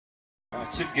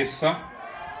Chief guest, sir,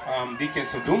 Deacon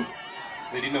Sodum,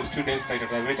 the Dean of Students at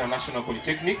Eldoret National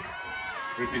Polytechnic,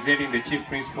 representing the Chief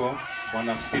Principal,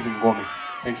 Bwana Stephen Ngome.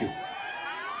 Thank you.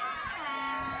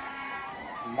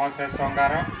 Moses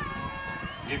Songara,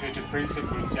 Deputy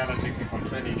Principal, Siala Technical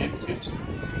Training Institute,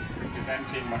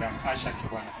 representing Madam Asha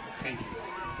Kibwana. Thank you.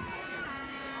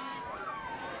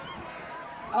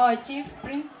 Our Chief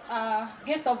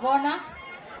Guest of Honor,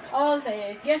 all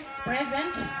the guests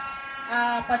present,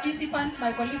 participants,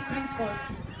 my colleague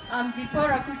principals. I'm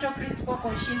Zipporah Kuto, Principal,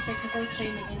 Koshin Technical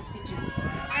Training Institute.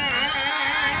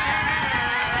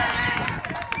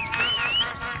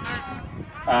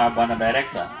 Bwana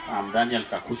Director, I'm Daniel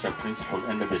Kakusha, Principal,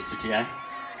 NBS TTI,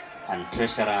 and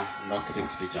Treasurer, North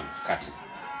Rift Region, Kati.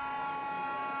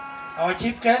 Our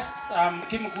chief guest,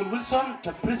 Tim Wilson,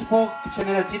 the Principal,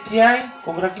 General TTI.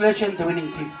 Congratulations, the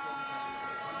winning team.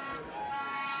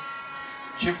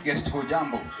 Chief guest,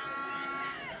 Hojambo.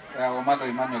 Omalo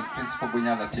Emmanuel, Principal,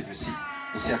 Bunyala TVC,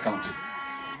 Busia County.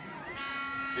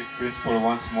 Chief Principal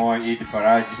once more, Eid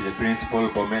Faraj, the Principal,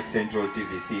 Bomet Central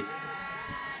TVC,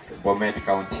 Bomet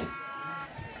County.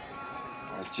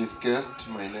 Chief guest,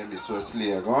 my name is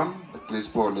Wesley Agon, the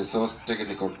Principal, Resource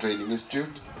Technical Training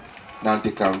Institute,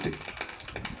 Nandi County.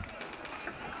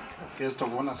 Guest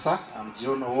of honor, sir, I'm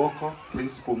John Owoko,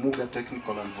 Principal, Muga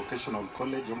Technical and Vocational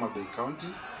College, Homa Bay County.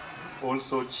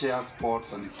 Also Chair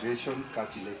Sports and Recreation,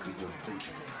 Kati Lake Region. Thank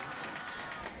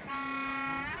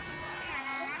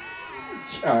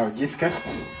you. Chief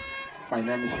guest, my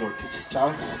name is Rotich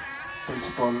Charles,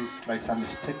 Principal,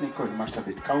 Lysamis Technical in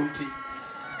Marsabit County,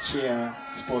 Chair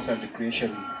Sports and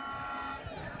Recreation,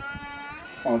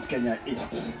 Mount Kenya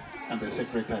East, and the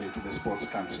Secretary to the Sports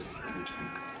Council. Thank you.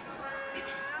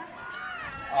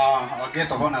 Our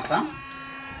guest of honor, sir,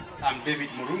 I'm David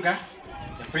Murunga,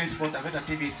 the Principal, Taveta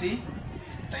TVC,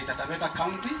 Taita Taveta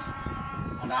County,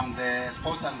 and I'm the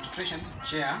Sports and Nutrition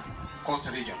Chair, Coast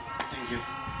Region. Thank you.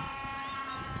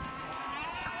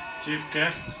 Chief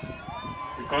guest,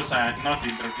 because I had not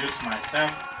introduced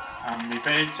myself, I'm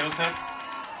Mipei Joseph,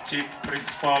 Chief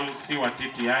Principal, Siwa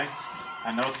TTI,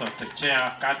 and also the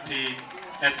Chair, Kati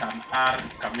S&R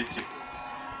Committee.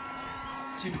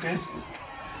 Chief guest,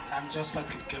 I'm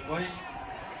Joseph Keboy,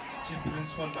 Chief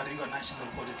Principal, Baringo National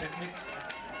Polytechnic,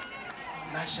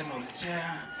 National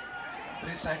Chair,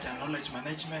 Research and Knowledge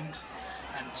Management,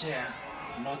 and Chair,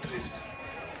 North Rift.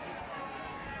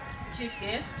 Chief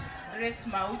guests, Grace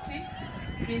Mauti,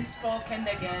 Principal,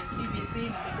 Kindergarten TVC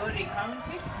in Migori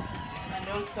County, and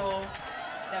also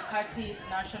the Kati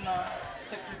National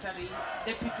Secretary,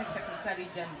 Deputy Secretary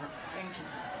General. Thank you.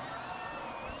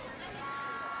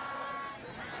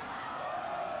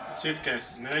 Chief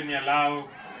guest, may we allow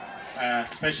a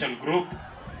special group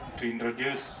to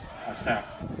introduce herself.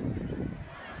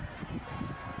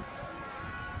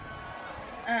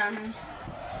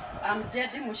 I'm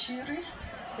Jedi Mushiri,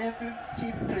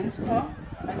 Deputy Principal,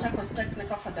 Machakos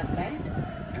Technical for the Blind,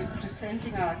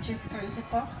 representing our Chief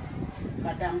Principal,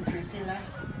 Madam Priscilla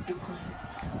Duko.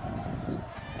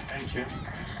 Thank you.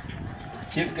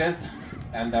 Chief guest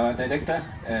and our Director,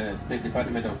 State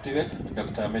Department of TVET,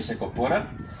 Dr. Meshe Kopora.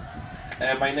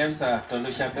 My name is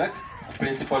Tolu Shadrack,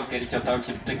 Principal, Kericho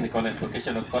Township Technical and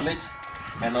Vocational College,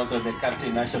 and also the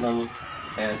Kati National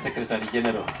Secretary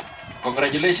General.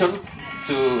 Congratulations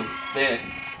to the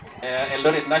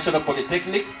Eldoret National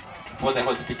Polytechnic for the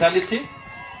hospitality.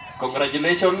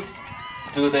 Congratulations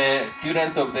to the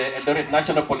students of the Eldoret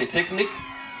National Polytechnic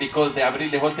because they have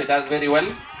really hosted us very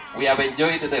well. We have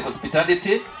enjoyed the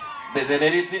hospitality, the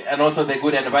serenity, and also the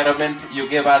good environment you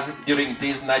gave us during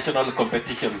this national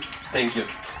competition. Thank you.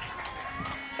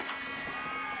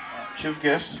 Chief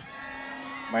guest,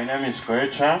 my name is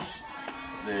Koye Charles,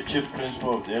 the Chief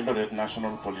Principal of the Eldoret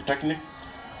National Polytechnic,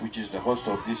 which is the host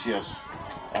of this year's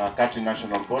Kati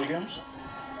National Ball Games.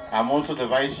 I'm also the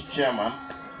Vice Chairman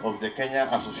of the Kenya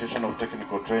Association of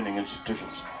Technical Training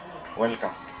Institutions.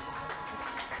 Welcome.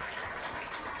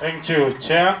 Thank you,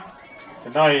 Chair.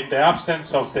 Now, in the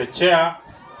absence of the Chair,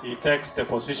 he takes the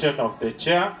position of the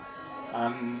Chair.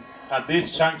 And at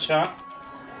this juncture,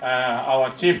 our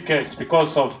Chief Guest,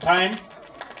 because of time,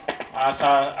 as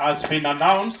has been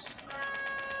announced,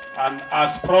 and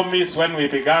as promised when we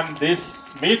began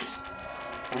this meet,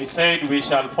 we said we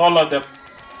shall follow the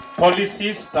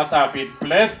policies that have been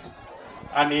placed,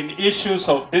 and in issues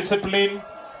of discipline,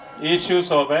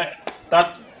 issues of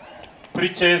that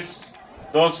breaches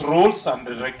those rules and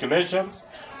the regulations,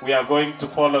 we are going to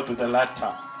follow to the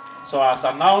letter. So as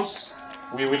announced,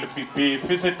 we will be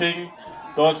visiting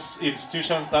those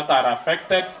institutions that are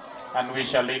affected, and we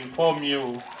shall inform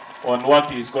you on what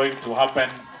is going to happen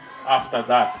after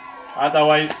that.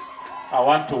 Otherwise, I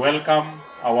want to welcome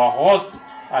our host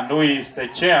and who is the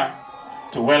chair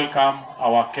to welcome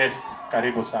our guest.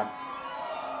 Karibu sana.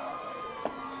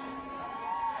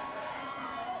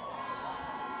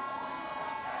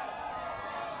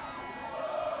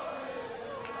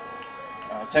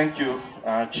 Thank you,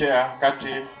 Chair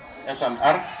Kati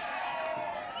S&R,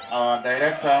 our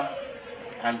Director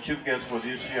and Chief Guest for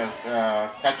this year's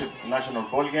Kati National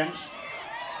Ball Games,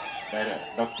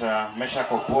 Dr. Mesha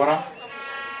Kopora,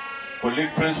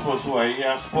 colleague principals who are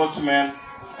here, sportsmen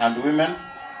and women.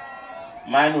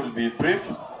 Mine will be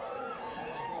brief.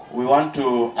 We want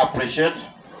to appreciate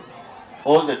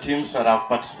all the teams that have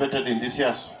participated in this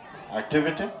year's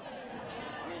activity.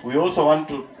 We also want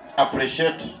to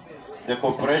appreciate the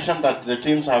cooperation that the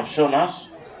teams have shown us.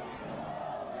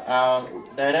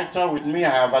 Director, with me, I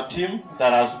have a team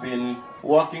that has been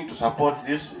working to support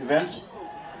these events,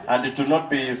 and it will not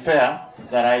be fair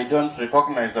that I don't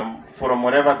recognize them from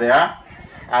wherever they are.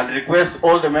 I'll request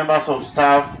all the members of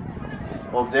staff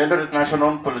of the Eldoret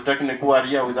National Polytechnic who are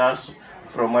here with us,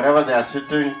 from wherever they are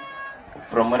sitting,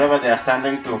 from wherever they are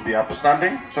standing, to be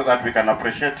upstanding so that we can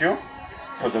appreciate you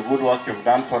for the good work you've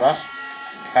done for us.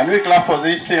 Can we clap for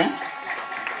this team?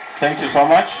 Thank you so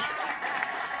much.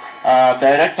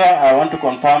 Director, I want to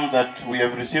confirm that we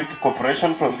have received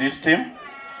cooperation from this team.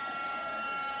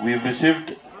 We've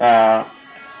received,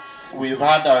 we've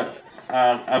had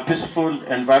a peaceful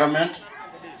environment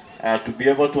to be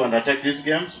able to undertake these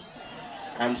games.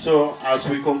 And so as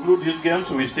we conclude these games,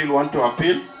 we still want to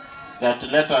appeal that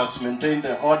let us maintain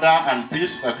the order and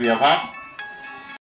peace that we have had.